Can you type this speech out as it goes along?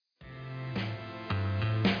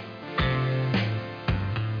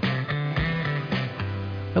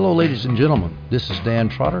Hello, ladies and gentlemen. This is Dan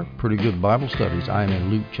Trotter, Pretty Good Bible Studies. I am in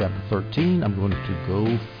Luke chapter 13. I'm going to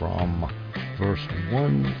go from verse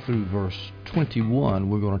 1 through verse 21.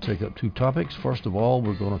 We're going to take up two topics. First of all,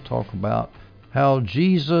 we're going to talk about how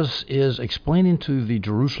Jesus is explaining to the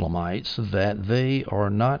Jerusalemites that they are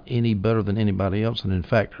not any better than anybody else, and in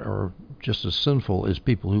fact are just as sinful as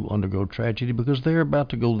people who undergo tragedy, because they're about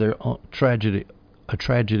to go their own a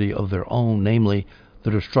tragedy of their own, namely the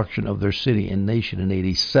destruction of their city and nation in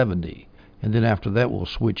AD 70. And then after that, we'll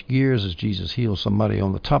switch gears as Jesus heals somebody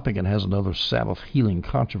on the topic and has another Sabbath healing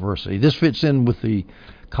controversy. This fits in with the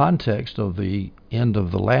context of the end of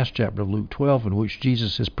the last chapter of Luke 12, in which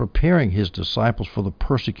Jesus is preparing his disciples for the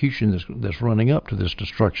persecution that's running up to this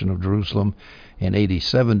destruction of Jerusalem in AD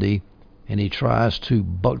 70. And he tries to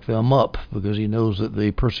buck them up because he knows that the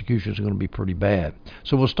persecution is going to be pretty bad.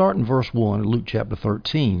 So we'll start in verse 1 in Luke chapter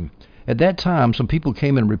 13. At that time, some people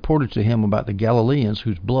came and reported to him about the Galileans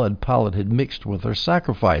whose blood Pilate had mixed with their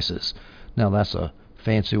sacrifices. Now, that's a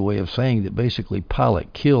fancy way of saying that basically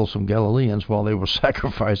Pilate killed some Galileans while they were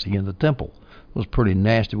sacrificing in the temple. It was a pretty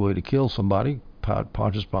nasty way to kill somebody.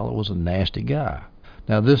 Pontius Pilate was a nasty guy.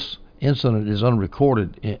 Now, this incident is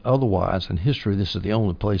unrecorded otherwise in history. This is the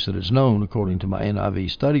only place that it's known, according to my NIV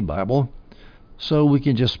study Bible. So we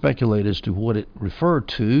can just speculate as to what it referred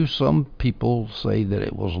to. Some people say that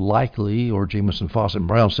it was likely, or Jamieson, Fausset, and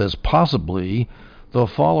Brown says possibly, the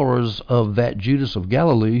followers of that Judas of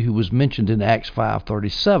Galilee who was mentioned in Acts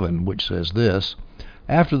 5:37, which says this: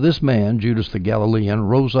 After this man, Judas the Galilean,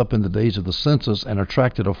 rose up in the days of the census and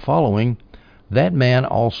attracted a following, that man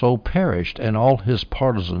also perished, and all his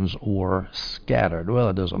partisans were scattered. Well,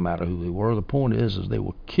 it doesn't matter who they were. The point is they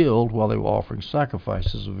were killed while they were offering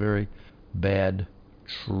sacrifices. A very bad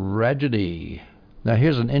tragedy. Now,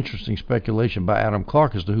 here's an interesting speculation by Adam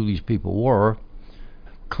Clarke as to who these people were.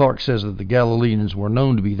 Clarke says that the Galileans were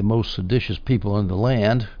known to be the most seditious people in the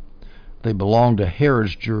land. They belonged to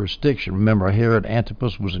Herod's jurisdiction. Remember, Herod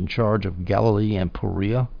Antipas was in charge of Galilee and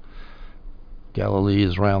Perea. Galilee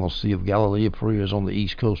is around the Sea of Galilee. Perea is on the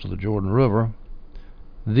east coast of the Jordan River.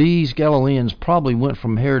 These Galileans probably went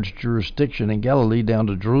from Herod's jurisdiction in Galilee down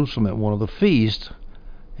to Jerusalem at one of the feasts.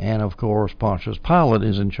 And, of course, Pontius Pilate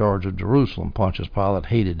is in charge of Jerusalem. Pontius Pilate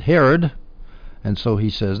hated Herod, and so he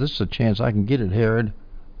says, this is a chance I can get at Herod.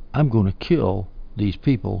 I'm going to kill these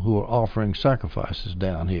people who are offering sacrifices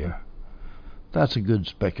down here. That's a good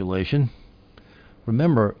speculation.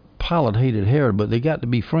 Remember, Pilate hated Herod, but they got to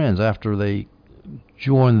be friends after they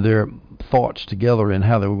joined their thoughts together in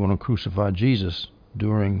how they were going to crucify Jesus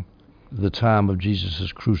during the time of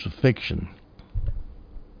Jesus' crucifixion.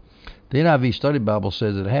 The NIV Study Bible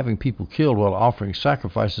says that having people killed while offering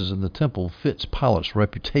sacrifices in the temple fits Pilate's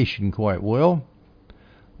reputation quite well.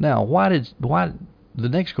 Now, the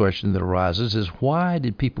next question that arises is, why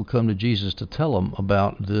did people come to Jesus to tell him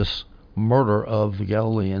about this murder of the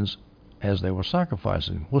Galileans as they were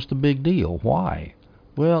sacrificing? What's the big deal? Why?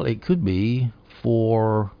 Well, it could be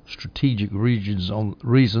for strategic reasons on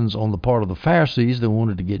the part of the Pharisees that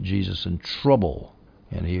wanted to get Jesus in trouble.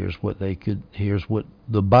 And here's what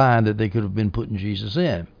the bind that they could have been putting Jesus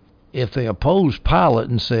in. If they opposed Pilate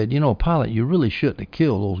and said, Pilate, you really shouldn't have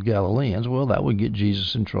killed those Galileans, well, that would get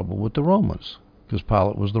Jesus in trouble with the Romans, because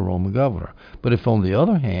Pilate was the Roman governor. But if, on the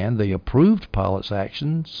other hand, they approved Pilate's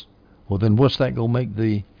actions, well, then what's that going to make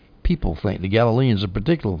the people think? The Galileans in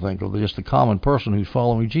particular think, or just the common person who's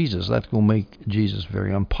following Jesus? That's going to make Jesus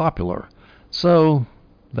very unpopular. So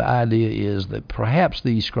the idea is that perhaps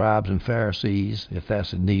these scribes and Pharisees, if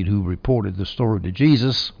that's indeed who reported the story to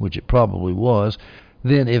Jesus, which it probably was,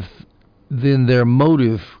 then their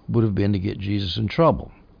motive would have been to get Jesus in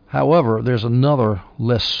trouble. However, there's another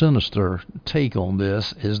less sinister take on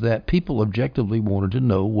this, is that people objectively wanted to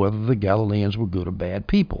know whether the Galileans were good or bad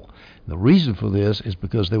people. The reason for this is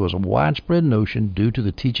because there was a widespread notion, due to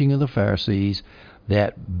the teaching of the Pharisees,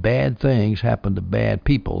 that bad things happen to bad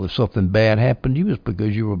people. If something bad happened to you, it's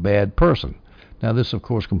because you were a bad person. Now, this, of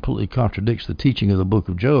course, completely contradicts the teaching of the book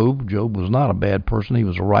of Job. Job was not a bad person. He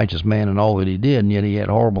was a righteous man in all that he did, and yet he had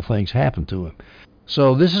horrible things happen to him.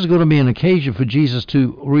 So this is going to be an occasion for Jesus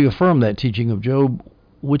to reaffirm that teaching of Job,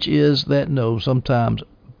 which is that, no, sometimes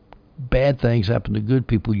bad things happen to good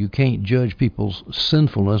people. You can't judge people's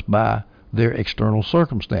sinfulness by their external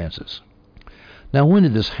circumstances. Now, when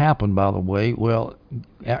did this happen, by the way? Well,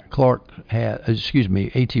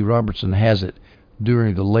 A.T. Robertson has it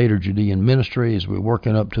during the later Judean ministry, as we're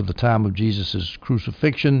working up to the time of Jesus'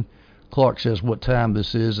 crucifixion. Clarke says what time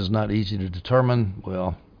this is not easy to determine.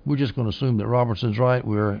 Well, We're just going to assume that Robertson's right.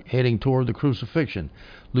 We're heading toward the crucifixion.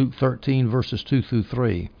 Luke 13, verses 2 through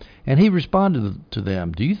 3. And he responded to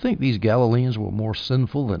them, do you think these Galileans were more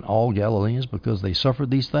sinful than all Galileans because they suffered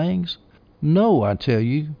these things? No, I tell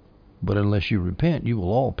you, but unless you repent, you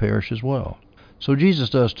will all perish as well. So Jesus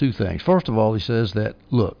does two things. First of all, he says that,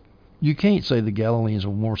 look, you can't say the Galileans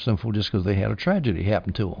were more sinful just because they had a tragedy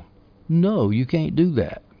happen to them. No, you can't do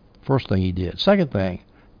that. First thing he did. Second thing,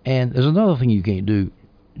 and there's another thing you can't do.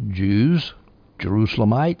 Jews,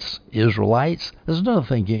 Jerusalemites, Israelites, there's another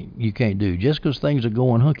thing you can't do. Just because things are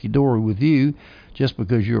going hunky-dory with you, just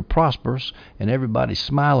because you're prosperous and everybody's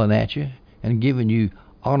smiling at you and giving you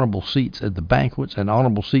honorable seats at the banquets and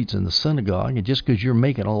honorable seats in the synagogue, and just because you're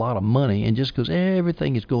making a lot of money and just because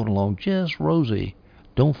everything is going along just rosy,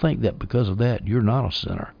 don't think that because of that you're not a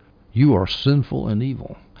sinner. You are sinful and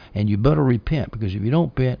evil, and you better repent, because if you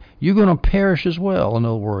don't repent, you're going to perish as well. In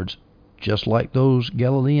other words, just like those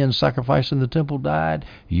Galileans sacrificing the temple died,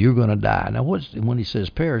 you're going to die. Now, when he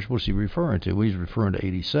says perish, what's he referring to? Well, he's referring to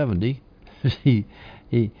AD 70.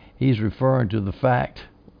 He's referring to the fact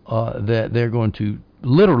that they're going to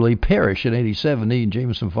literally perish in AD 70. And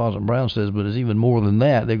Jameson, Fawcett, Brown says, but it's even more than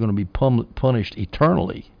that. They're going to be punished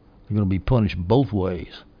eternally. They're going to be punished both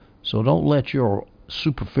ways. So don't let your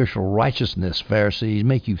superficial righteousness, Pharisees,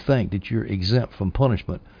 make you think that you're exempt from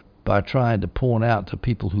punishment by trying to point out to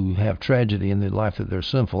people who have tragedy in their life that they're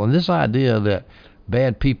sinful. And this idea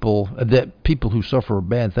that people who suffer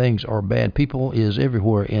bad things are bad people is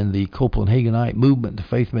everywhere in the Copeland-Hagenite movement, the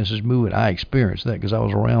faith message movement. I experienced that because I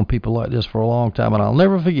was around people like this for a long time, and I'll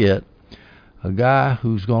never forget a guy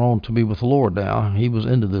who's gone on to be with the Lord now. He was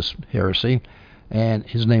into this heresy, and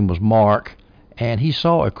his name was Mark, and he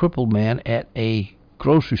saw a crippled man at a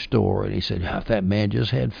grocery store, and he said, if that man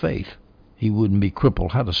just had faith, he wouldn't be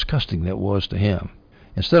crippled. How disgusting that was to him.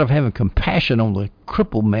 Instead of having compassion on the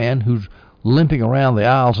crippled man who's limping around the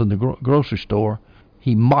aisles in the grocery store,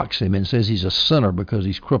 he mocks him and says he's a sinner because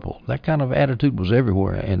he's crippled. That kind of attitude was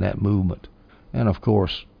everywhere in that movement. And of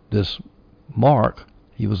course, this Mark,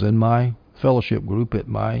 he was in my fellowship group at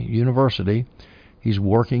my university. He's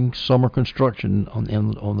working summer construction on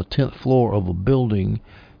the 10th floor of a building.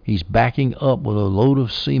 He's backing up with a load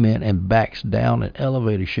of cement and backs down an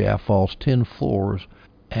elevator shaft, falls 10 floors,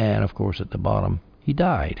 and of course at the bottom he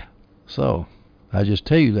died. So I just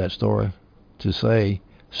tell you that story to say,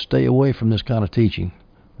 stay away from this kind of teaching.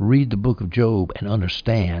 Read the book of Job and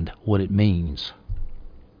understand what it means.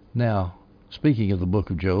 Now, speaking of the book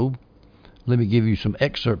of Job, let me give you some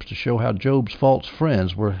excerpts to show how Job's false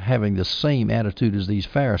friends were having the same attitude as these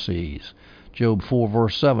Pharisees. Job 4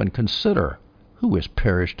 verse 7, consider who has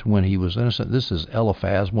perished when he was innocent. This is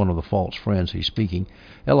Eliphaz, one of the false friends he's speaking.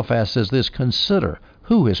 Eliphaz says this, consider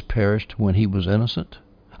who has perished when he was innocent.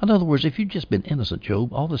 In other words, if you'd just been innocent,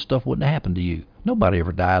 Job, all this stuff wouldn't have happened to you. Nobody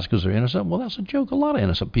ever dies because they're innocent. Well, that's a joke. A lot of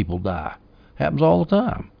innocent people die. Happens all the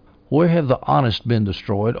time. Where have the honest been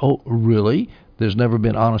destroyed? Oh, really? There's never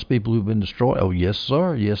been honest people who've been destroyed? Oh, yes,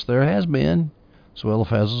 sir. Yes, there has been. So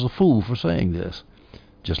Eliphaz is a fool for saying this.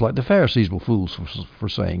 Just like the Pharisees were fools for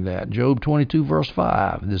saying that. Job 22, verse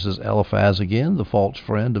 5. This is Eliphaz again, the false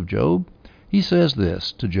friend of Job. He says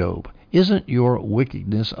this to Job, isn't your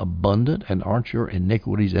wickedness abundant, and aren't your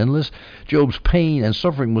iniquities endless? Job's pain and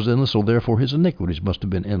suffering was endless, so therefore his iniquities must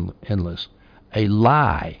have been endless. A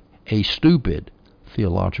lie, a stupid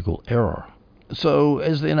theological error. So,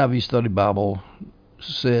 as the NIV Study Bible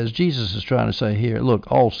says, Jesus is trying to say here,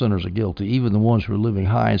 look, all sinners are guilty, even the ones who are living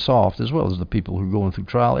high and soft, as well as the people who are going through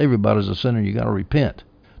trial. Everybody's a sinner. You got to repent.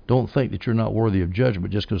 Don't think that you're not worthy of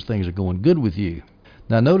judgment just because things are going good with you.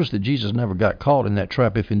 Now, notice that Jesus never got caught in that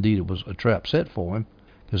trap, if indeed it was a trap set for him,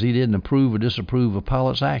 because he didn't approve or disapprove of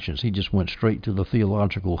Pilate's actions. He just went straight to the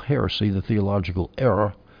theological heresy, the theological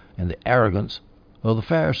error, and the arrogance of the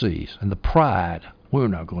Pharisees, and the pride. We're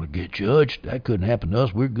not going to get judged. That couldn't happen to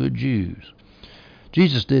us. We're good Jews.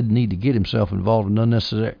 Jesus didn't need to get himself involved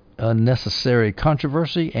in unnecessary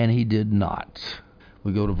controversy, and he did not.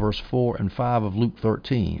 We go to verse 4 and 5 of Luke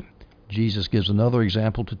 13. Jesus gives another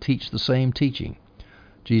example to teach the same teaching.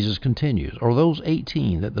 Jesus continues, are those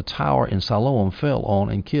 18 that the tower in Siloam fell on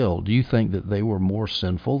and killed, do you think that they were more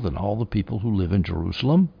sinful than all the people who live in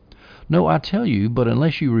Jerusalem? No, I tell you, but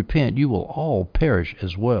unless you repent, you will all perish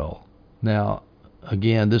as well. Now,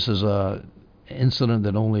 again, this is a incident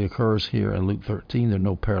that only occurs here in Luke 13. There are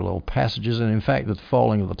no parallel passages, and in fact, the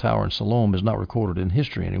falling of the tower in Siloam is not recorded in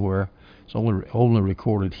history anywhere. It's only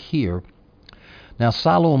recorded here. Now,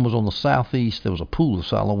 Siloam was on the southeast. There was a pool of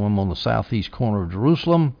Siloam on the southeast corner of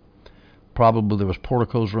Jerusalem. Probably there was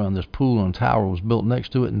porticos around this pool, and a tower was built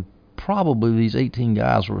next to it, and probably these 18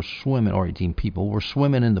 guys were swimming, or 18 people were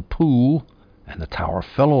swimming in the pool, and the tower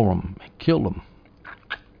fell on them and killed them.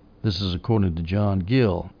 This is according to John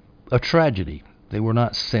Gill. A tragedy. They were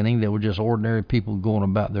not sinning. They were just ordinary people going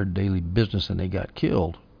about their daily business, and they got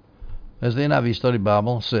killed. As the NIV Study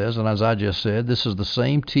Bible says, and as I just said, this is the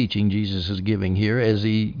same teaching Jesus is giving here as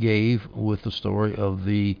he gave with the story of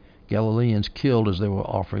the Galileans killed as they were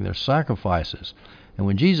offering their sacrifices. And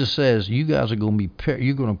when Jesus says, you guys are going to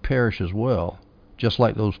you're going to perish as well, just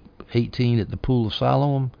like those 18 at the pool of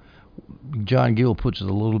Siloam, John Gill puts it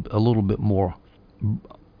a little bit more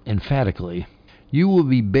emphatically. You will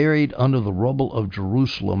be buried under the rubble of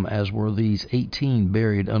Jerusalem, as were these 18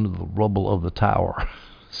 buried under the rubble of the tower.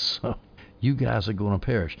 So you guys are going to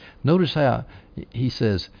perish. Notice how he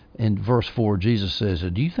says in verse 4, Jesus says,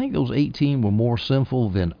 do you think those 18 were more sinful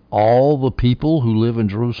than all the people who live in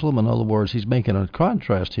Jerusalem? In other words, he's making a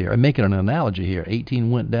contrast here, and making an analogy here. 18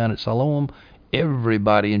 went down at Siloam.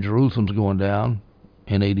 Everybody in Jerusalem's going down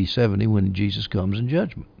in AD 70 when Jesus comes in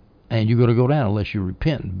judgment. And you're going to go down unless you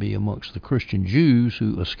repent and be amongst the Christian Jews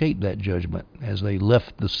who escaped that judgment as they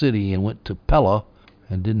left the city and went to Pella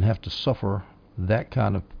and didn't have to suffer that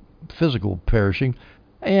kind of physical perishing.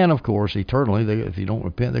 And, of course, eternally, if you don't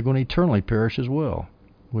repent, they're going to eternally perish as well,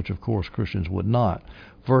 which, of course, Christians would not.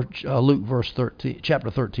 Luke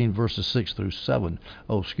chapter 13, verses 6 through 7.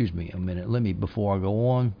 Oh, excuse me a minute. Before I go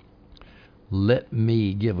on, let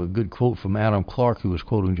me give a good quote from Adam Clarke, who was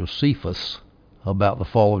quoting Josephus about the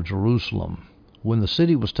fall of Jerusalem. When the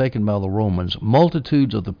city was taken by the Romans,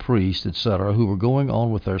 multitudes of the priests, etc., who were going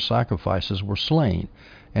on with their sacrifices were slain,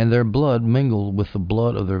 and their blood mingled with the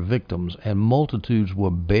blood of their victims, and multitudes were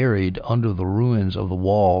buried under the ruins of the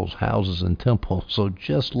walls, houses, and temples. So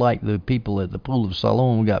just like the people at the pool of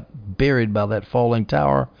Siloam got buried by that falling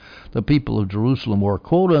tower, the people of Jerusalem were,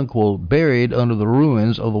 quote-unquote, buried under the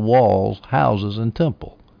ruins of the walls, houses, and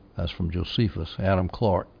temple. That's from Josephus, Adam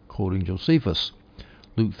Clarke, quoting Josephus.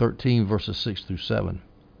 Luke 13, verses 6 through 7.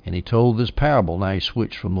 And he told this parable. Now he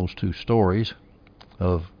switched from those two stories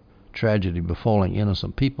of tragedy befalling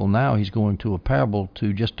innocent people. Now he's going to a parable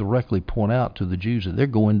to just directly point out to the Jews that they're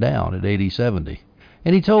going down at AD 70.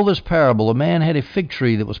 And he told this parable. A man had a fig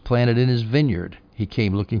tree that was planted in his vineyard. He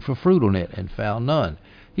came looking for fruit on it and found none.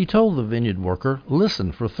 He told the vineyard worker,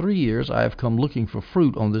 listen, for 3 years I have come looking for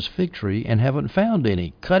fruit on this fig tree and haven't found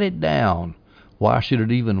any. Cut it down. Why should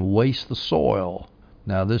it even waste the soil?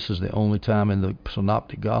 Now, this is the only time in the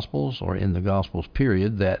Synoptic Gospels, or in the Gospels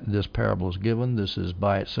period, that this parable is given. This is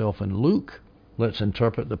by itself in Luke. Let's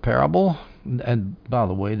interpret the parable. And by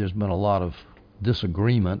the way, there's been a lot of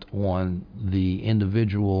disagreement on the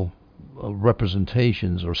individual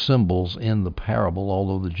representations or symbols in the parable,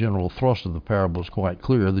 although the general thrust of the parable is quite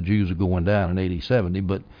clear. The Jews are going down in AD 70,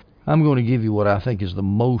 but I'm going to give you what I think is the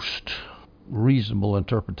most reasonable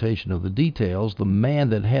interpretation of the details. The man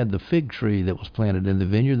that had the fig tree that was planted in the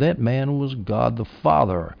vineyard, that man was God the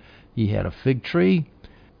Father. He had a fig tree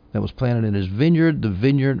that was planted in his vineyard. The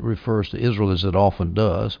vineyard refers to Israel, as it often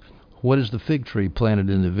does. What is the fig tree planted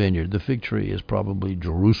in the vineyard? The fig tree is probably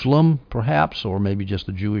Jerusalem, perhaps, or maybe just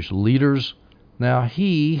the Jewish leaders. Now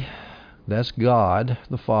that's God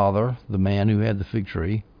the Father, the man who had the fig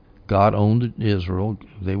tree. God owned Israel.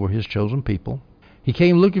 They were his chosen people. He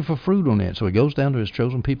came looking for fruit on it. So he goes down to his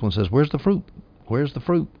chosen people and says, where's the fruit? Where's the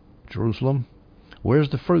fruit? Jerusalem, where's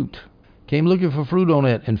the fruit? Came looking for fruit on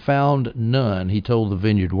it and found none. He told the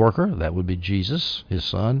vineyard worker, that would be Jesus, his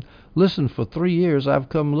son, listen, for 3 years I've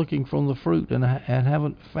come looking for the fruit and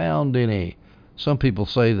haven't found any. Some people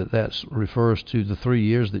say that refers to the 3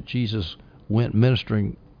 years that Jesus went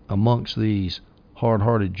ministering amongst these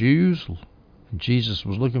hard-hearted Jews. Jesus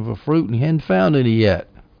was looking for fruit and he hadn't found any yet.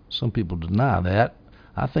 Some people deny that.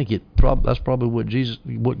 I think that's probably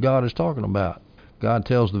what God is talking about. God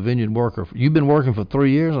tells the vineyard worker, you've been working for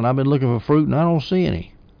 3 years and I've been looking for fruit and I don't see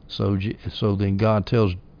any. So then God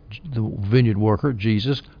tells the vineyard worker,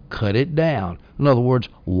 Jesus, cut it down. In other words,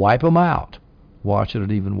 wipe them out. Why should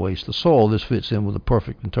it even waste the soil? This fits in with the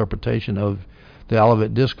perfect interpretation of the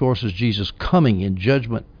Olivet Discourse as Jesus coming in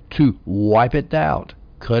judgment to wipe it out,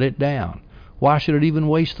 cut it down. Why should it even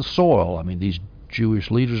waste the soil? I mean, these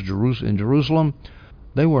Jewish leaders in Jerusalem,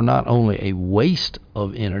 they were not only a waste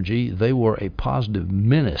of energy, they were a positive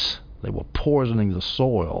menace. They were poisoning the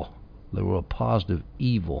soil. They were a positive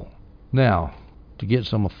evil. Now, to get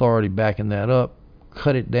some authority backing that up,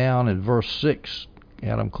 cut it down in verse 6.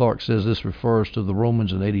 Adam Clarke says this refers to the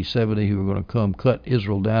Romans in AD 70 who were going to come cut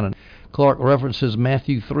Israel down. And Clarke references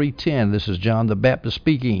Matthew 3:10. This is John the Baptist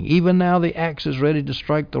speaking. Even now the axe is ready to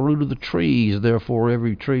strike the root of the trees. Therefore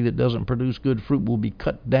every tree that doesn't produce good fruit will be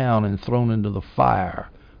cut down and thrown into the fire.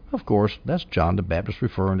 Of course, that's John the Baptist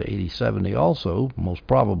referring to AD 70 also, most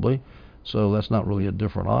probably. So that's not really a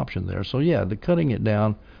different option there. So yeah, the cutting it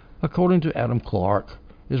down, according to Adam Clarke,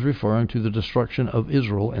 is referring to the destruction of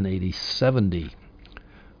Israel in AD 70.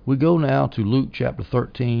 We go now to Luke chapter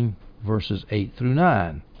 13, verses 8 through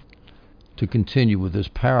 9, to continue with this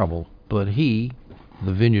parable. But he,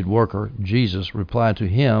 the vineyard worker, Jesus, replied to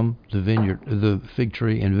him, the fig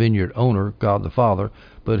tree and vineyard owner, God the Father.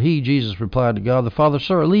 But he, Jesus, replied to God the Father,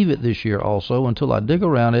 Sir, leave it this year also, until I dig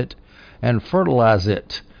around it and fertilize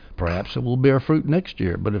it. Perhaps it will bear fruit next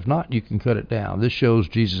year, but if not, you can cut it down. This shows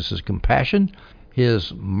Jesus' compassion,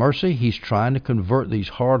 his mercy. He's trying to convert these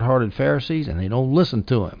hard-hearted Pharisees, and they don't listen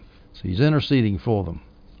to him. So he's interceding for them.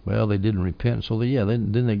 Well, they didn't repent, so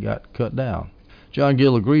then they got cut down. John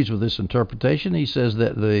Gill agrees with this interpretation. He says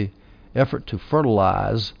that the effort to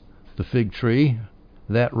fertilize the fig tree,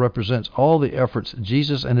 that represents all the efforts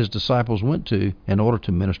Jesus and his disciples went to in order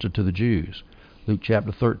to minister to the Jews. Luke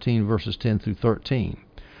chapter 13, verses 10 through 13.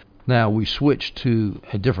 Now we switch to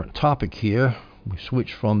a different topic here. We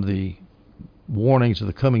switch from the warnings of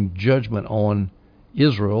the coming judgment on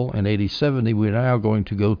Israel in AD 70. We're now going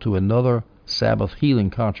to go to another Sabbath healing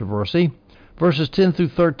controversy. Verses 10 through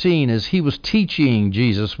 13, as he was teaching,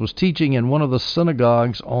 Jesus was teaching in one of the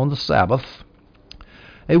synagogues on the Sabbath.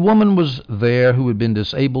 A woman was there who had been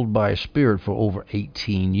disabled by a spirit for over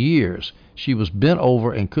 18 years. She was bent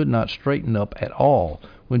over and could not straighten up at all.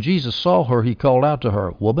 When Jesus saw her, he called out to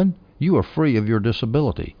her, Woman, you are free of your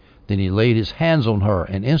disability. Then he laid his hands on her,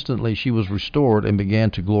 and instantly she was restored and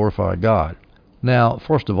began to glorify God. Now,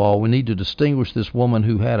 first of all, we need to distinguish this woman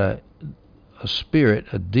who had a spirit,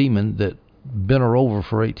 a demon, that bent her over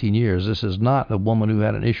for 18 years. This is not a woman who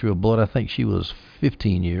had an issue of blood. I think she was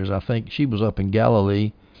 15 years. I think she was up in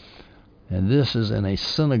Galilee. And this is in a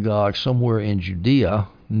synagogue somewhere in Judea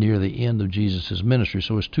near the end of Jesus' ministry.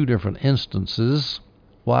 So it's two different instances.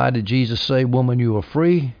 Why did Jesus say, Woman, you are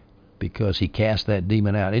free? Because he cast that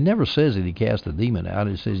demon out. It never says that he cast the demon out.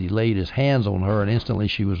 It says he laid his hands on her and instantly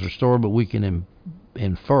she was restored. But we can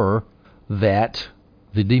infer that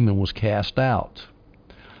the demon was cast out.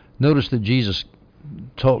 Notice that Jesus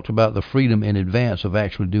talked about the freedom in advance of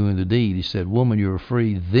actually doing the deed. He said, Woman, you are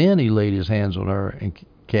free. Then he laid his hands on her and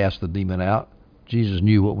cast the demon out. Jesus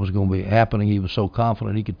knew what was going to be happening. He was so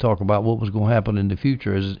confident he could talk about what was going to happen in the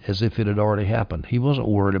future as if it had already happened. He wasn't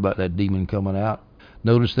worried about that demon coming out.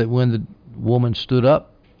 Notice that when the woman stood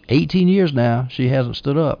up, 18 years now, she hasn't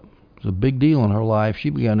stood up. It's a big deal in her life. She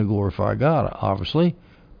began to glorify God, obviously.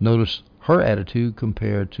 Notice her attitude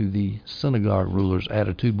compared to the synagogue ruler's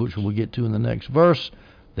attitude, which we'll get to in the next verse.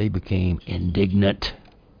 They became indignant.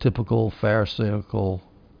 Typical Pharisaical,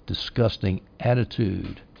 disgusting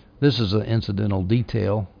attitude. This is an incidental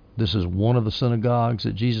detail. This is one of the synagogues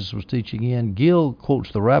that Jesus was teaching in. Gill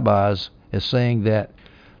quotes the rabbis as saying that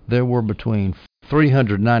there were between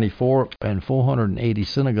 394 and 480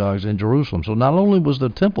 synagogues in Jerusalem. So not only was the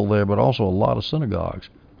temple there, but also a lot of synagogues.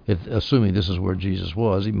 Assuming this is where Jesus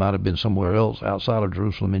was, he might have been somewhere else outside of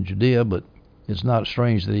Jerusalem in Judea, but it's not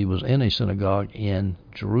strange that he was in a synagogue in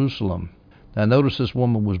Jerusalem. Now notice this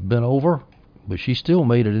woman was bent over, but she still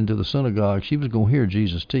made it into the synagogue. She was going to hear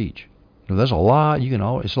Jesus teach. Now, there's a lot.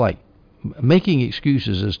 It's like making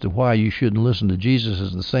excuses as to why you shouldn't listen to Jesus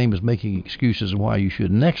is the same as making excuses on why you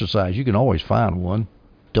shouldn't exercise. You can always find one.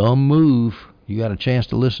 Dumb move. You got a chance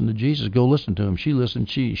to listen to Jesus, go listen to him. She listened.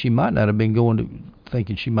 She might not have been going to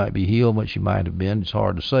thinking she might be healed, but she might have been. It's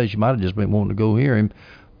hard to say. She might have just been wanting to go hear him,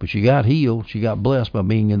 but she got healed. She got blessed by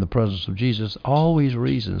being in the presence of Jesus. Always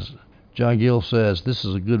reasons. John Gill says this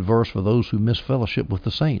is a good verse for those who miss fellowship with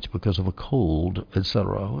the saints because of a cold,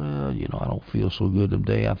 etc. Well, I don't feel so good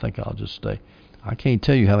today. I think I'll just stay. I can't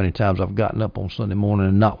tell you how many times I've gotten up on Sunday morning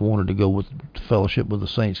and not wanted to go with fellowship with the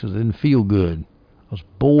saints because it didn't feel good. I was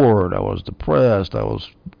bored. I was depressed. I was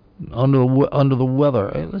under the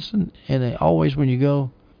weather. Hey, listen, and always when you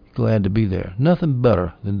go, you're glad to be there. Nothing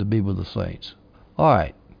better than to be with the saints. All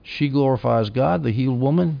right. She glorifies God, the healed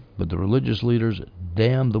woman, but the religious leaders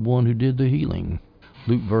damn the one who did the healing.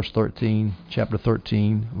 Luke chapter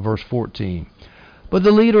 13, verse 14. But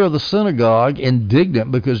the leader of the synagogue,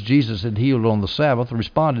 indignant because Jesus had healed on the Sabbath,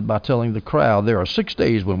 responded by telling the crowd, There are 6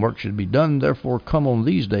 days when work should be done, therefore come on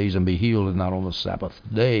these days and be healed and not on the Sabbath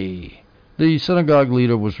day. The synagogue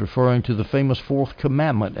leader was referring to the famous fourth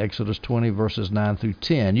commandment, Exodus 20, verses 9 through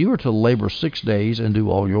 10. You are to labor 6 days and do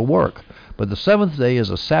all your work. But the seventh day is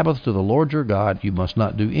a Sabbath to the Lord your God. You must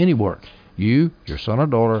not do any work. You, your son or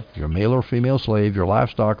daughter, your male or female slave, your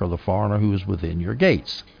livestock, or the foreigner who is within your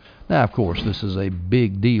gates. Now, of course, this is a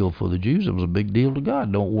big deal for the Jews. It was a big deal to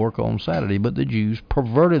God. Don't work on Saturday. But the Jews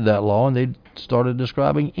perverted that law, and they started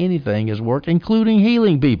describing anything as work, including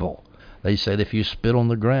healing people. They said if you spit on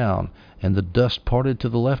the ground and the dust parted to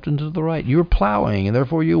the left and to the right, you're plowing, and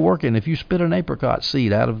therefore you're working. If you spit an apricot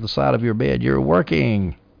seed out of the side of your bed, you're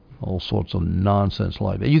working. All sorts of nonsense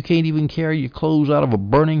like that. You can't even carry your clothes out of a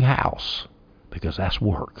burning house because that's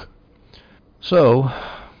work. So,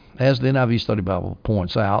 as the NIV Study Bible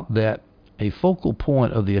points out, that a focal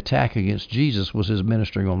point of the attack against Jesus was his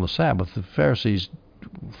ministering on the Sabbath. The Pharisees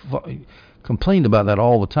complained about that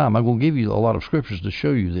all the time. I'm going to give you a lot of scriptures to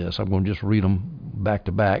show you this. I'm going to just read them back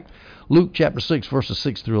to back. Luke chapter 6, verses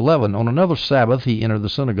 6 through 11. On another Sabbath he entered the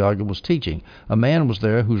synagogue and was teaching. A man was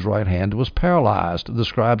there whose right hand was paralyzed. The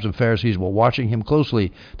scribes and Pharisees were watching him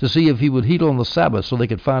closely to see if he would heal on the Sabbath so they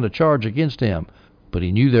could find a charge against him. But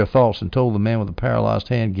he knew their thoughts and told the man with the paralyzed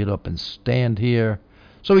hand, "Get up and stand here."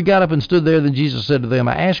 So he got up and stood there. Then Jesus said to them,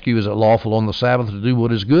 "I ask you, is it lawful on the Sabbath to do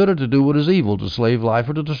what is good or to do what is evil, to save life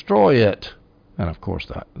or to destroy it?" And of course,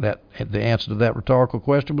 the answer to that rhetorical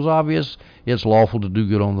question was obvious. It's lawful to do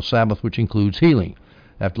good on the Sabbath, which includes healing.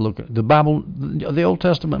 Have to look at the Bible. The Old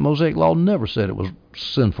Testament Mosaic Law never said it was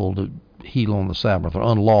sinful to heal on the Sabbath or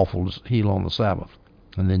unlawful to heal on the Sabbath.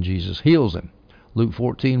 And then Jesus heals him. Luke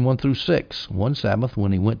 14, 1 through 6. One Sabbath,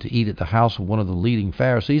 when he went to eat at the house of one of the leading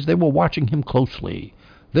Pharisees, they were watching him closely.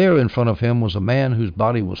 There in front of him was a man whose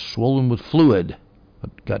body was swollen with fluid,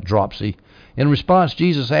 got dropsy. In response,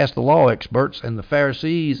 Jesus asked the law experts and the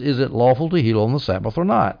Pharisees, is it lawful to heal on the Sabbath or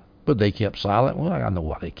not? But they kept silent. Well, I know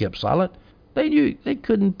why they kept silent. They knew they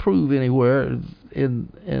couldn't prove anywhere,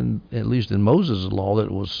 in at least in Moses' law, that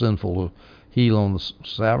it was sinful to heal on the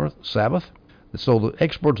Sabbath. So the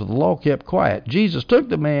experts of the law kept quiet. Jesus took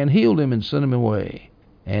the man, healed him, and sent him away.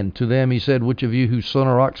 And to them he said, which of you whose son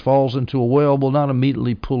or ox falls into a well will not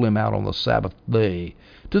immediately pull him out on the Sabbath day?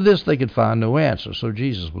 To this they could find no answer. So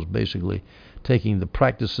Jesus was basically taking the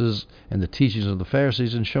practices and the teachings of the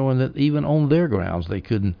Pharisees and showing that even on their grounds they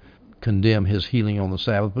couldn't condemn his healing on the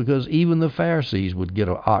Sabbath, because even the Pharisees would get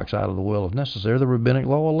an ox out of the well if necessary. The rabbinic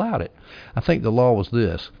law allowed it. I think the law was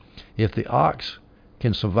this: if the ox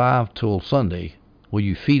can survive till Sunday, well,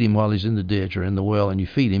 you feed him while he's in the ditch or in the well, and you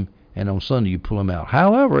feed him, and on Sunday you pull him out.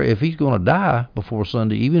 However, if he's going to die before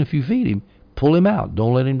Sunday, even if you feed him, pull him out.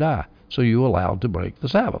 Don't let him die. So you're allowed to break the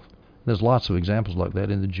Sabbath. There's lots of examples like that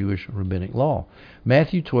in the Jewish rabbinic law.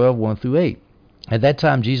 Matthew 12, 1 through 8. At that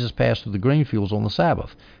time Jesus passed through the grain fields on the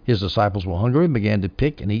Sabbath. His disciples were hungry and began to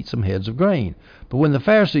pick and eat some heads of grain. But when the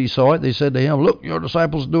Pharisees saw it, they said to him, "Look, your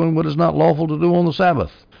disciples are doing what is not lawful to do on the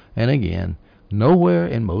Sabbath." And again, nowhere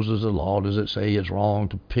in Moses' law does it say it's wrong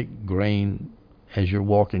to pick grain as you're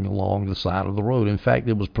walking along the side of the road. In fact,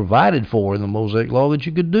 it was provided for in the Mosaic law that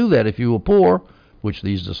you could do that if you were poor, which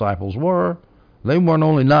these disciples were. They weren't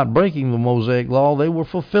only not breaking the Mosaic law, they were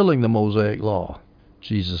fulfilling the Mosaic law.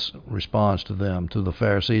 Jesus responds to them, to the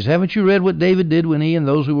Pharisees, "Haven't you read what David did when he and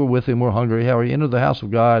those who were with him were hungry, how he entered the house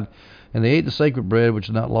of God, and they ate the sacred bread, which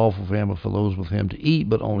is not lawful for him or for those with him to eat,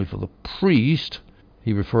 but only for the priest?"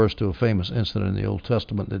 He refers to a famous incident in the Old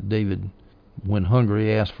Testament that David, when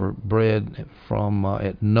hungry, asked for bread from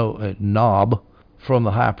at Nob from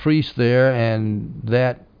the high priest there, and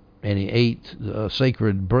he ate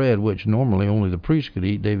sacred bread, which normally only the priest could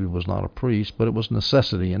eat. David was not a priest, but it was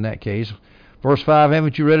necessity in that case. Verse 5,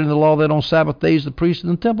 "Haven't you read in the law that on Sabbath days the priests in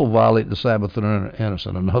the temple violate the Sabbath and are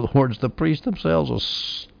innocent?" In other words, the priests themselves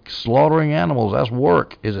are slaughtering animals. That's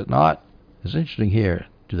work, is it not? It's interesting here.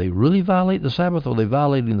 Do they really violate the Sabbath, or are they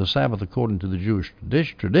violating the Sabbath according to the Jewish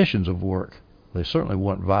traditions of work? They certainly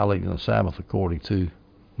weren't violating the Sabbath according to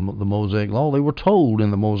the Mosaic law. They were told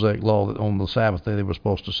in the Mosaic law that on the Sabbath day they were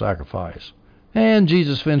supposed to sacrifice. And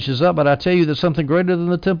Jesus finishes up, "But I tell you that something greater than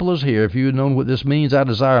the temple is here. If you had known what this means, I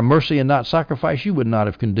desire mercy and not sacrifice, you would not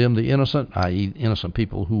have condemned the innocent," i.e. innocent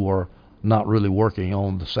people who are not really working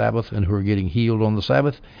on the Sabbath and who are getting healed on the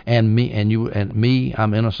Sabbath, and me,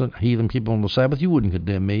 I'm innocent, healing people on the Sabbath. You wouldn't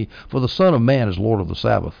condemn me, for the Son of Man is Lord of the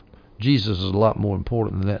Sabbath. Jesus is a lot more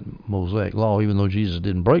important than that Mosaic law, even though Jesus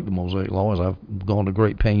didn't break the Mosaic law, as I've gone to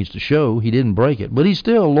great pains to show. He didn't break it, but he's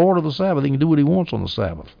still Lord of the Sabbath. He can do what he wants on the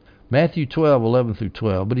Sabbath. Matthew 12, 11 through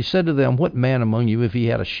 12. "But he said to them, what man among you, if he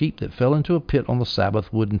had a sheep that fell into a pit on the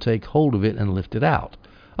Sabbath, wouldn't take hold of it and lift it out?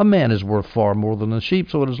 A man is worth far more than a sheep,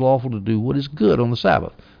 so it is lawful to do what is good on the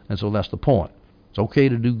Sabbath." And so that's the point. It's okay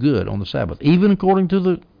to do good on the Sabbath, even according to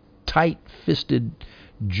the tight-fisted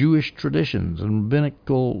Jewish traditions and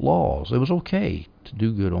rabbinical laws. It was okay to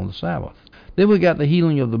do good on the Sabbath. Then we got the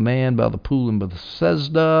healing of the man by the pool in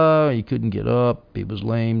Bethesda. He couldn't get up. He was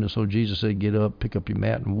lame, and so Jesus said, "Get up, pick up your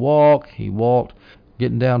mat, and walk." He walked.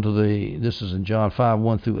 Getting down to this is in John 5,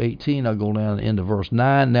 1 through 18. I'll go down to the end of verse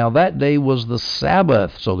 9. Now that day was the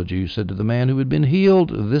Sabbath. So the Jews said to the man who had been healed,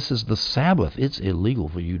 this is the Sabbath. It's illegal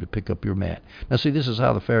for you to pick up your mat. Now see, this is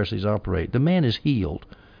how the Pharisees operate. The man is healed.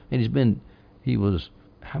 And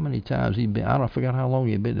how many times he'd been? I forgot how long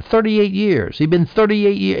he'd been. 38 years. He'd been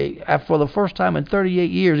 38 years. For the first time in 38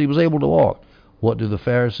 years, he was able to walk. What do the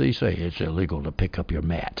Pharisees say? It's illegal to pick up your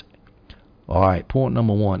mat. All right, point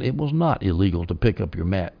number one. It was not illegal to pick up your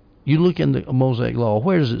mat. You look in the Mosaic Law.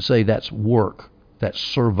 Where does it say that's work? That's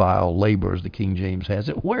servile labor, as the King James has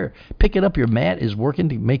it. Where? Picking up your mat is working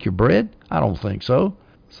to make your bread? I don't think so.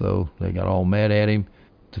 So they got all mad at him.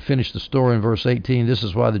 To finish the story in verse 18, this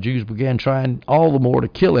is why the Jews began trying all the more to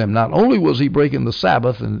kill him. Not only was he breaking the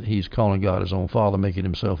Sabbath, and he's calling God his own Father, making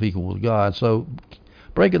himself equal with God. So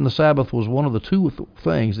breaking the Sabbath was one of the two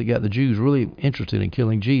things that got the Jews really interested in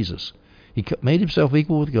killing Jesus. He made himself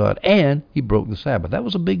equal with God, and he broke the Sabbath. That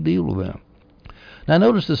was a big deal to them. Now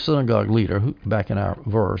notice this synagogue leader, back in our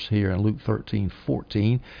verse here in Luke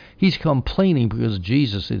 13:14, he's complaining because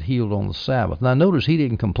Jesus had healed on the Sabbath. Now notice he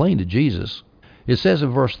didn't complain to Jesus. It says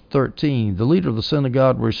in verse 13, the leader of the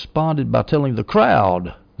synagogue responded by telling the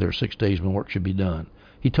crowd there are 6 days when work should be done.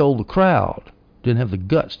 He told the crowd, didn't have the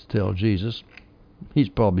guts to tell Jesus. He's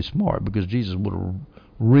probably smart because Jesus would have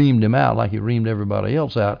reamed him out like he reamed everybody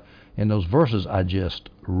else out in those verses I just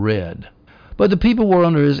read. But the people were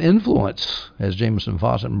under his influence, as Jameson,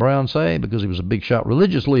 Fawcett, and Brown say, because he was a big shot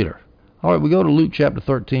religious leader. All right, we go to Luke chapter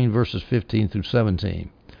 13, verses 15 through 17.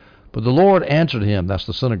 But the Lord answered him, that's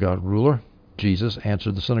the synagogue ruler. Jesus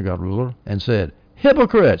answered the synagogue ruler and said,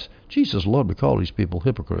 hypocrites! Jesus loved to call these people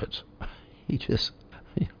hypocrites. He's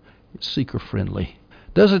seeker-friendly.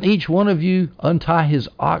 Doesn't each one of you untie his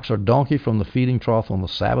ox or donkey from the feeding trough on the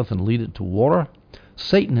Sabbath and lead it to water?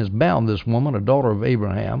 Satan has bound this woman, a daughter of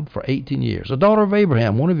Abraham, for 18 years. A daughter of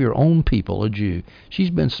Abraham, one of your own people, a Jew. She's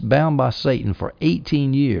been bound by Satan for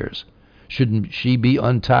 18 years. Shouldn't she be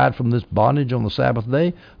untied from this bondage on the Sabbath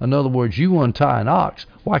day? In other words, you untie an ox.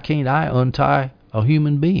 Why can't I untie a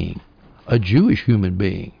human being, a Jewish human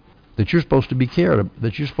being that you're supposed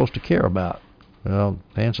to care about? Well,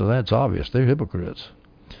 the answer to that's obvious. They're hypocrites.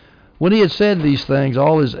 When he had said these things,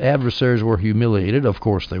 all his adversaries were humiliated. Of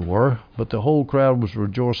course they were. But the whole crowd was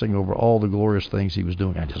rejoicing over all the glorious things he was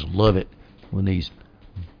doing. I just love it when these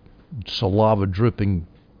saliva-dripping,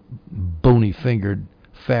 bony-fingered,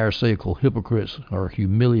 Pharisaical hypocrites are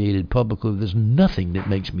humiliated publicly. There's nothing that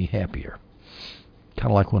makes me happier.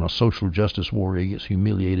 Kind of like when a social justice warrior gets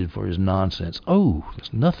humiliated for his nonsense. Oh,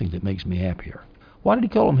 there's nothing that makes me happier. Why did he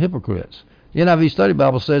call them hypocrites? The NIV Study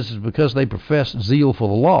Bible says it's because they professed zeal for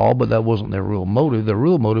the law, but that wasn't their real motive. Their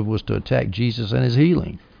real motive was to attack Jesus and his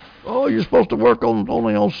healing. Oh, you're supposed to work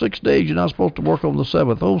only on 6 days. You're not supposed to work on the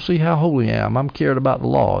seventh. Oh, see how holy I am. I'm cared about the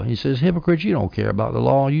law. He says, hypocrites, you don't care about the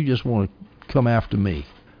law. You just want to come after me.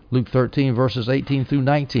 Luke 13, verses 18 through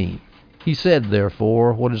 19. He said,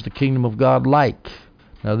 therefore, what is the kingdom of God like?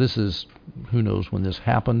 Now this is, who knows when this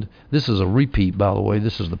happened. This is a repeat, by the way.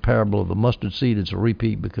 This is the parable of the mustard seed. It's a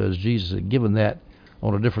repeat because Jesus had given that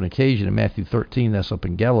on a different occasion in Matthew 13. That's up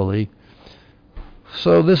in Galilee.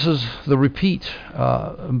 So this is the repeat.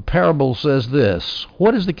 Parable says this.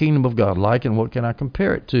 What is the kingdom of God like, and what can I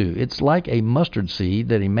compare it to? It's like a mustard seed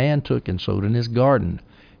that a man took and sowed in his garden.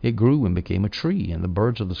 It grew and became a tree, and the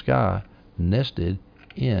birds of the sky nested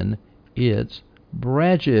in its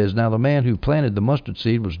branches. Now the man who planted the mustard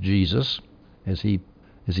seed was Jesus, as he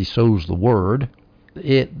sows the word.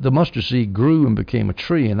 The mustard seed grew and became a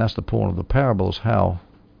tree, and that's the point of the parable, is how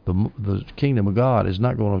the kingdom of God is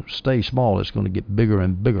not going to stay small. It's going to get bigger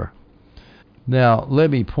and bigger. Now let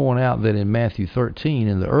me point out that in Matthew 13,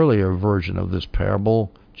 in the earlier version of this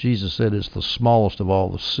parable, Jesus said it's the smallest of all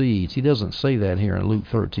the seeds. He doesn't say that here in Luke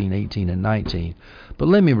 13, 18, and 19. But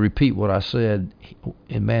let me repeat what I said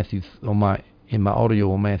in Matthew in my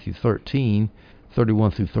audio on Matthew 13,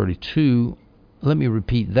 31 through 32. Let me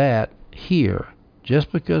repeat that here.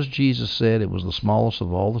 Just because Jesus said it was the smallest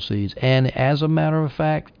of all the seeds, and as a matter of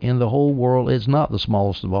fact, in the whole world, it's not the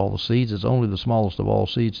smallest of all the seeds. It's only the smallest of all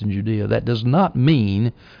seeds in Judea. That does not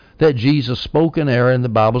mean that Jesus spoke in error and the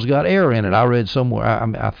Bible's got error in it. I read somewhere,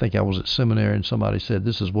 I think I was at seminary, and somebody said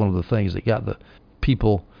this is one of the things that got the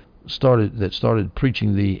people started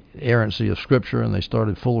preaching the errancy of Scripture, and they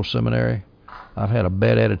started Fuller Seminary. I've had a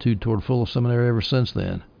bad attitude toward Fuller Seminary ever since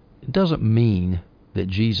then. It doesn't mean that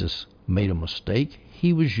Jesus made a mistake.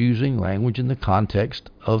 He was using language in the context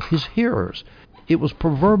of his hearers. It was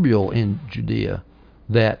proverbial in Judea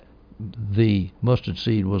that the mustard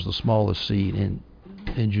seed was the smallest seed in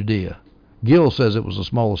Judea. Gill says it was the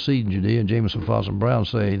smallest seed in Judea, and Jameson, Foss, and Brown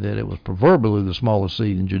say that it was proverbially the smallest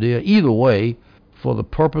seed in Judea. Either way, for the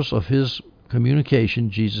purpose of his communication,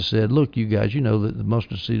 Jesus said, look, you guys, you know that the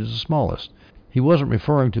mustard seed is the smallest. He wasn't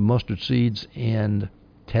referring to mustard seeds in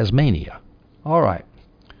Tasmania. All right.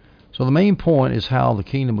 So the main point is how the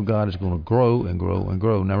kingdom of God is going to grow and grow and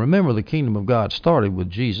grow. Now remember, the kingdom of God started with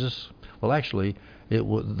Jesus. Well, actually, it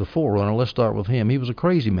was the forerunner. Let's start with him. He was a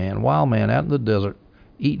crazy man, wild man out in the desert,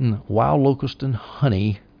 eating wild locust and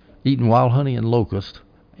honey, eating wild honey and locust,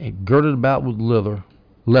 and girded about with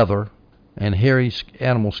leather and hairy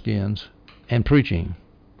animal skins, and preaching,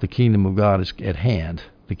 the kingdom of God is at hand.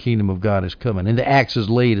 The kingdom of God is coming. And the axe is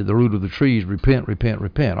laid at the root of the trees. Repent, repent,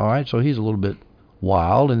 repent. All right, so he's a little bit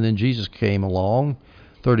wild. And then Jesus came along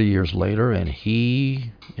 30 years later, and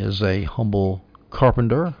he is a humble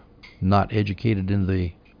carpenter, not educated in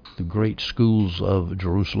the great schools of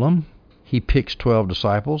Jerusalem. He picks 12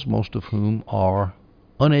 disciples, most of whom are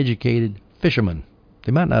uneducated fishermen.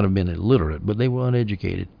 They might not have been illiterate, but they were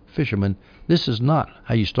uneducated fishermen. This is not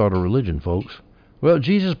how you start a religion, folks. Well,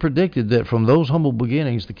 Jesus predicted that from those humble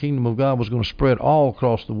beginnings, the kingdom of God was going to spread all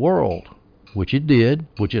across the world, which it did,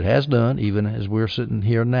 which it has done, even as we're sitting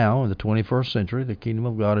here now in the 21st century. The kingdom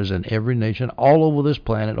of God is in every nation all over this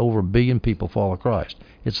planet. Over 1 billion people follow Christ.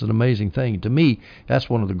 It's an amazing thing. To me, that's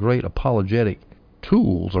one of the great apologetic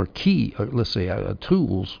tools, or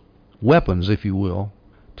tools, weapons, if you will,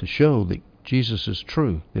 to show that Jesus is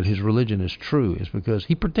true, that his religion is true, is because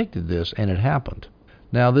he predicted this, and it happened.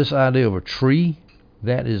 Now, this idea of a tree,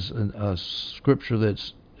 that is a scripture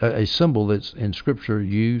that's a symbol that's in Scripture,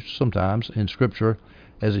 used sometimes in Scripture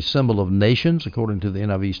as a symbol of nations, according to the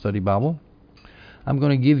NIV Study Bible. I'm going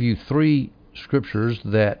to give you 3 scriptures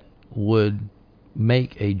that would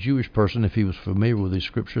make a Jewish person, if he was familiar with these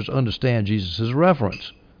scriptures, understand Jesus'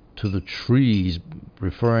 reference to the trees,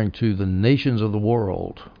 referring to the nations of the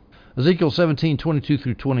world. Ezekiel 17:22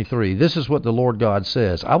 through 23. This is what the Lord God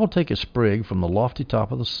says. I will take a sprig from the lofty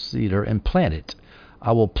top of the cedar and plant it.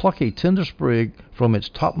 I will pluck a tender sprig from its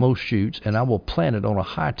topmost shoots, and I will plant it on a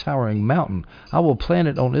high towering mountain. I will plant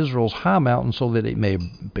it on Israel's high mountain so that it may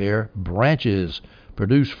bear branches,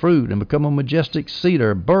 produce fruit, and become a majestic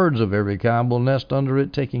cedar. Birds of every kind will nest under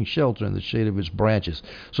it, taking shelter in the shade of its branches.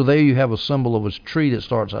 So there you have a symbol of a tree that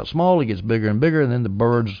starts out small, it gets bigger and bigger, and then the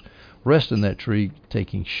birds rest in that tree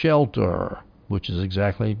taking shelter, which is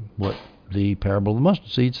exactly what the parable of the mustard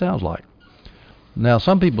seed sounds like. Now,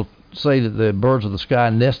 some people say that the birds of the sky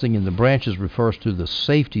nesting in the branches refers to the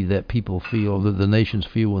safety that people feel, that the nations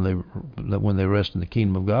feel when they rest in the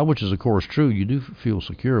kingdom of God, which is of course true. You do feel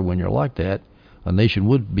secure when you're like that. A nation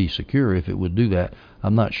would be secure if it would do that.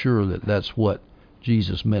 I'm not sure that that's what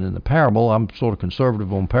Jesus meant in the parable. I'm sort of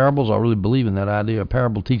conservative on parables. I really believe in that idea. A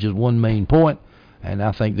parable teaches one main point, and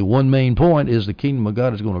I think the one main point is the kingdom of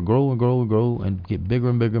God is going to grow and grow and grow and get bigger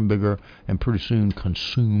and bigger and bigger, and pretty soon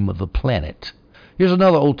consume the planet. Here's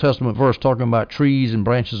another Old Testament verse talking about trees and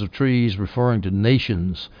branches of trees, referring to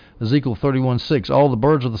nations. Ezekiel 31:6. All the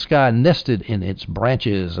birds of the sky nested in its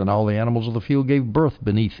branches, and all the animals of the field gave birth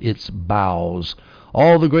beneath its boughs.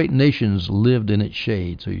 All the great nations lived in its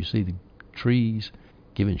shade. So you see the trees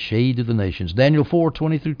giving shade to the nations. Daniel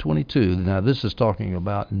 4:20 through 22. Now this is talking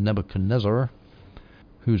about Nebuchadnezzar,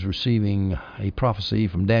 who's receiving a prophecy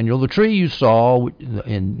from Daniel. The tree you saw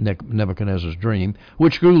in Nebuchadnezzar's dream,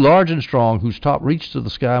 which grew large and strong, whose top reached to the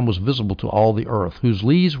sky and was visible to all the earth, whose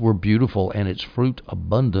leaves were beautiful and its fruit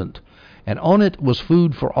abundant. And on it was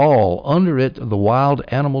food for all. Under it the wild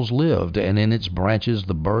animals lived, and in its branches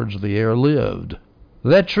the birds of the air lived.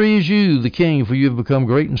 That tree is you, the king, for you have become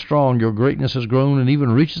great and strong. Your greatness has grown and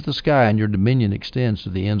even reaches the sky, and your dominion extends to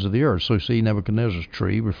the ends of the earth. So see, Nebuchadnezzar's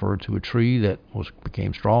tree referred to a tree that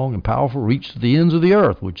became strong and powerful, reached to the ends of the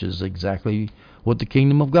earth, which is exactly what the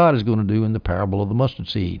kingdom of God is going to do in the parable of the mustard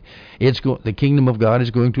seed. The kingdom of God is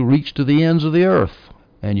going to reach to the ends of the earth.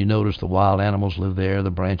 And you notice the wild animals live there, the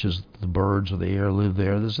branches, the birds of the air live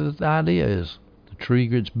there. The idea is the tree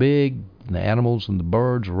gets big, and the animals and the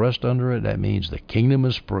birds rest under it. That means the kingdom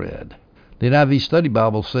is spread. The NIV Study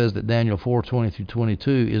Bible says that Daniel 4:20 through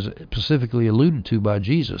 22 is specifically alluded to by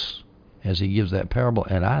Jesus as he gives that parable,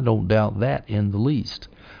 and I don't doubt that in the least.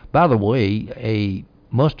 By the way, a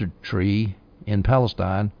mustard tree in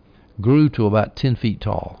Palestine grew to about 10 feet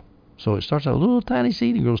tall. So it starts out a little tiny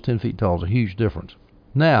seed and grows 10 feet tall. It's a huge difference.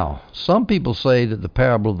 Now, some people say that the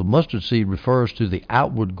parable of the mustard seed refers to the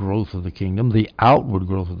outward growth of the kingdom,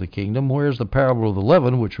 whereas the parable of the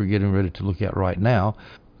leaven, which we're getting ready to look at right now,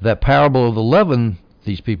 that parable of the leaven,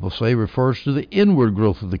 these people say, refers to the inward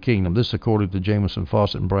growth of the kingdom. This according to Jameson,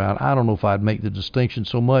 Fawcett, and Brown. I don't know if I'd make the distinction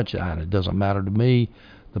so much, and it doesn't matter to me.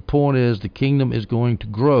 The point is the kingdom is going to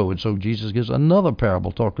grow. And so Jesus gives another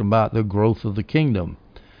parable talking about the growth of the kingdom.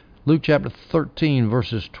 Luke chapter 13,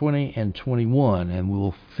 verses 20 and 21, and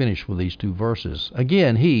we'll finish with these two verses.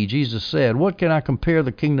 Again, Jesus said, "What can I compare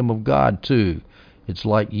the kingdom of God to? It's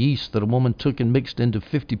like yeast that a woman took and mixed into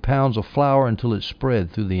 50 pounds of flour until it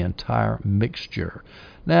spread through the entire mixture."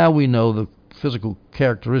 Now we know the physical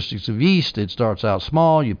characteristics of yeast. It starts out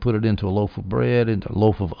small. You put it into a loaf of bread, into a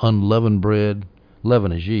loaf of unleavened bread.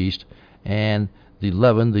 Leaven is yeast, and the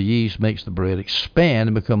leaven, the yeast, makes the bread expand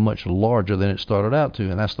and become much larger than it started out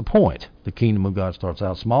to, and that's the point. The kingdom of God starts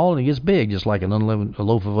out small and it gets big, just like a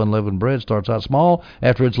loaf of unleavened bread starts out small.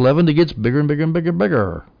 After it's leavened, it gets bigger and bigger and bigger and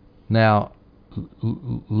bigger. Now,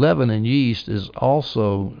 leaven and yeast is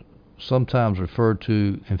also sometimes referred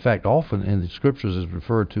to, in fact, often in the scriptures is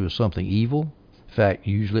referred to as something evil. In fact,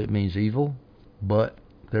 usually it means evil, but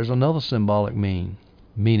there's another symbolic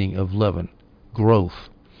meaning of leaven, growth.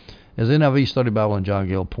 As NIV Study Bible and John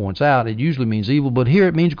Gale points out, it usually means evil, but here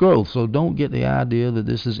it means growth. So don't get the idea that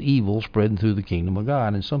this is evil spreading through the kingdom of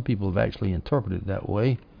God. And some people have actually interpreted it that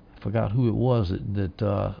way. I forgot who it was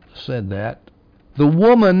that said that. The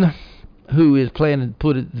woman who is planning to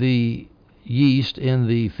put the yeast in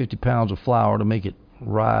the 50 pounds of flour to make it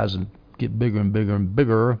rise and get bigger and bigger and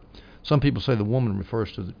bigger. Some people say the woman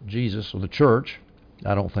refers to Jesus or the church.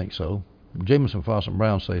 I don't think so. Jamieson, Fausset, and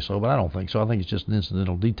Brown say so, but I don't think so. I think it's just an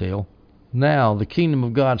incidental detail. Now, the kingdom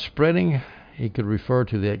of God spreading, it could refer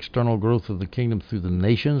to the external growth of the kingdom through the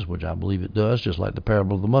nations, which I believe it does, just like the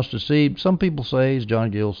parable of the mustard seed. Some people say, as John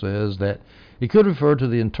Gill says, that it could refer to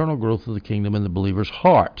the internal growth of the kingdom in the believer's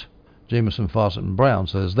heart. Jamieson, Fausset, and Brown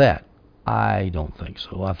says that. I don't think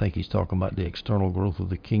so. I think he's talking about the external growth of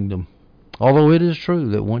the kingdom. Although it is true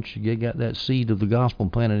that once you get that seed of the gospel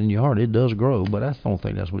planted in your heart, it does grow, but I don't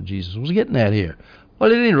think that's what Jesus was getting at here.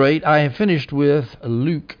 Well, at any rate, I have finished with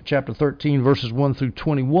Luke chapter 13, verses 1 through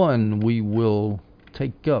 21. We will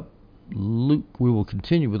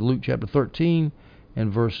continue with Luke chapter 13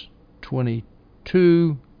 and verse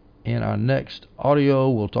 22. In our next audio,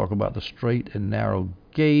 we'll talk about the straight and narrow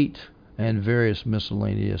gate and various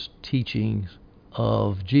miscellaneous teachings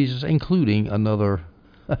of Jesus, including another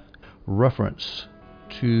reference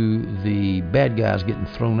to the bad guys getting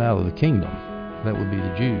thrown out of the kingdom. That would be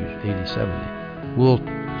the Jews, 80-70. We'll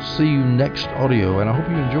see you next audio, and I hope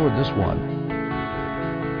you enjoyed this one.